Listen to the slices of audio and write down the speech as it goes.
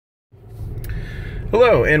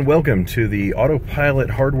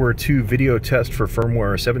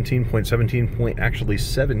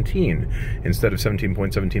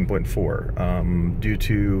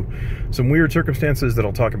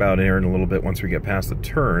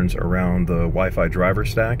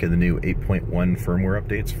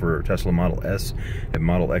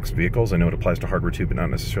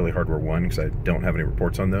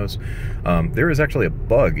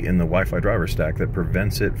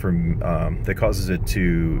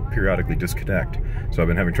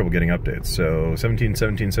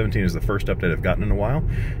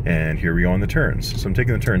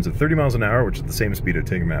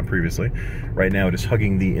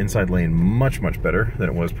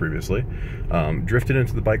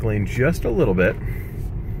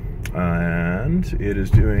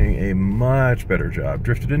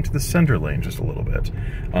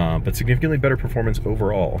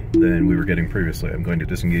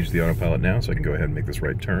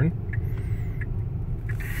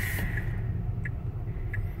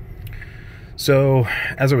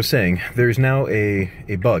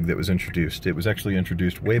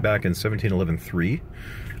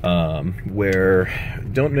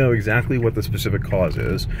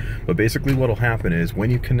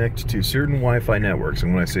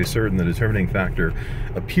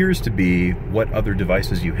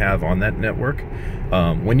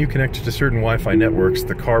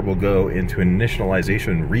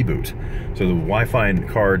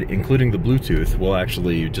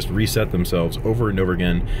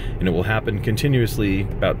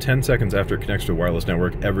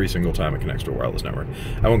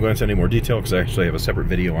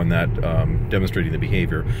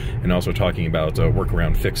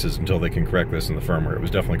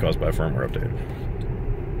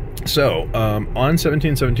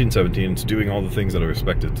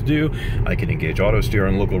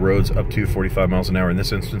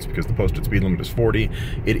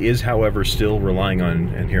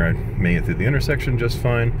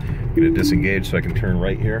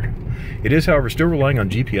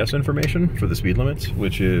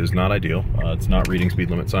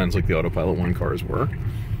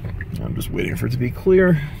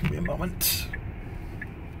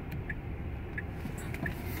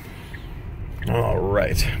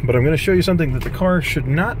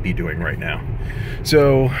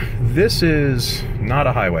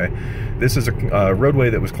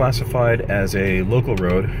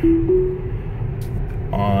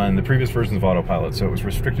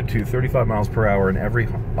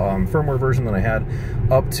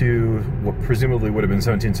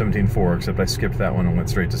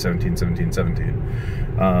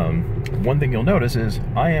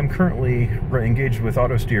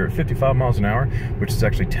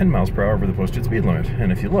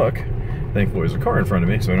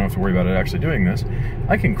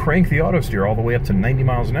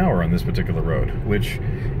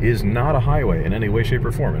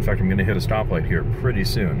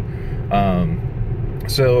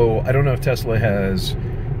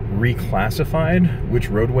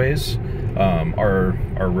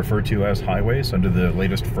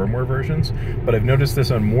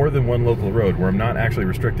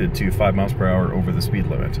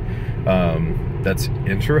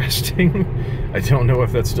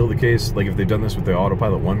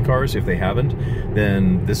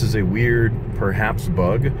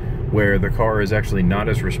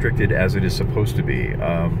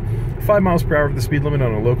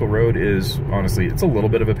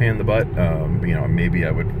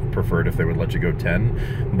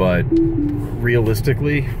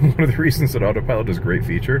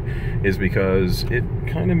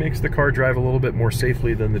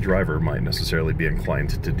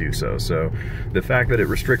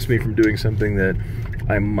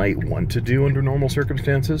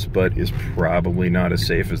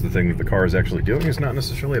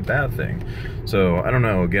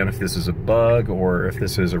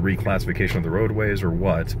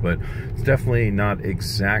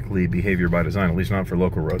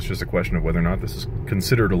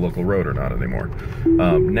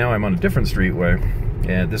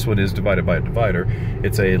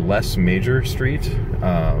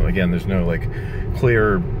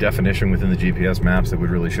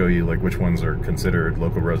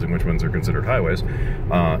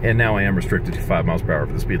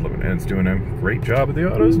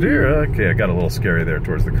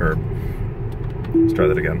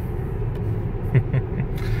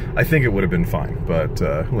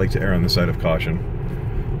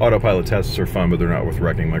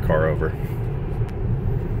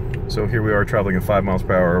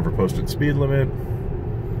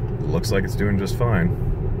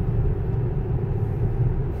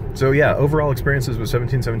So yeah, overall experiences with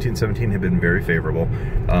 17, 17, 17 have been very favorable.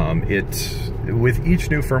 With each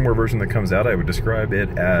new firmware version that comes out, I would describe it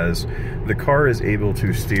as the car is able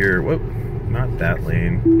to steer, whoop, not that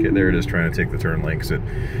lane. Okay, there it is trying to take the turn lane because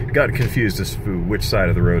it got confused as to which side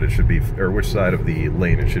of the road it should be, or which side of the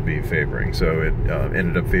lane it should be favoring. So it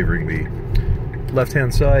ended up favoring the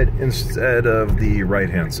left-hand side instead of the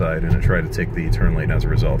right-hand side, and it tried to take the turn lane as a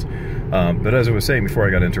result. But as I was saying before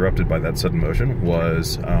I got interrupted by that sudden motion,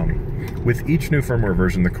 was with each new firmware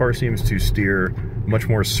version, the car seems to steer much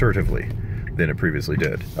more assertively than it previously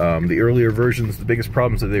did. The earlier versions, the biggest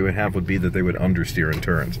problems that they would have would be that they would understeer in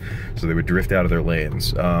turns, so they would drift out of their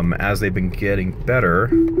lanes. As they've been getting better,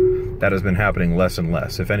 that has been happening less and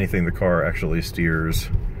less. If anything, the car actually steers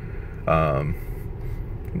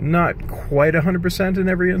not quite 100% in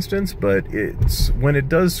every instance, but when it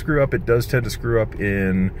does screw up, it does tend to screw up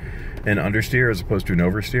in an understeer as opposed to an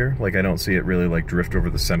oversteer. Like, I don't see it really like drift over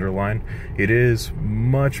the center line. It is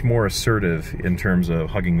much more assertive in terms of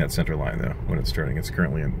hugging that center line though when it's turning. It's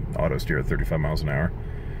currently in auto steer at 35 miles an hour,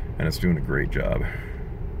 and it's doing a great job.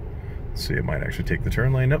 Let's see, it might actually take the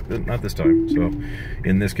turn lane. Nope, not this time. So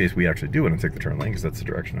in this case, we actually do want to take the turn lane because that's the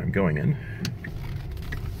direction I'm going in.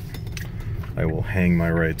 I will hang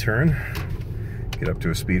my right turn, get up to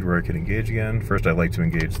a speed where I can engage again. First, I like to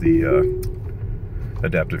engage the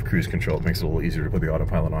adaptive cruise control. It makes it a little easier to put the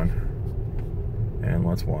autopilot on. And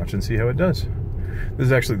let's watch and see how it does. This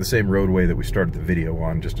is actually the same roadway that we started the video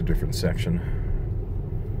on, just a different section.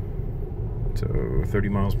 So 30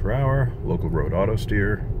 miles per hour, local road auto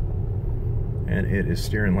steer, and it is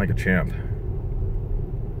steering like a champ.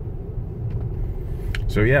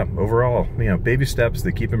 So yeah, overall, you know, baby steps.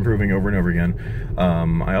 They keep improving over and over again.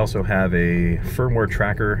 I also have a firmware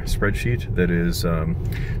tracker spreadsheet that is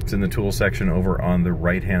it's in the tool section over on the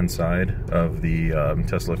right-hand side of the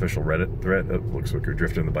Tesla official Reddit thread. It looks like you're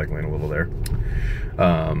drifting the bike lane a little there.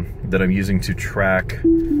 That I'm using to track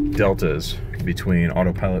deltas between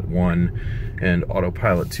Autopilot 1 and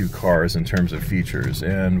Autopilot 2 cars in terms of features.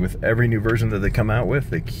 And with every new version that they come out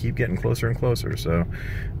with, they keep getting closer and closer. So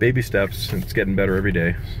baby steps, it's getting better every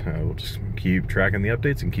day. We'll just keep tracking the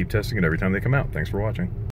updates and keep testing it every time they come out. Thanks for watching.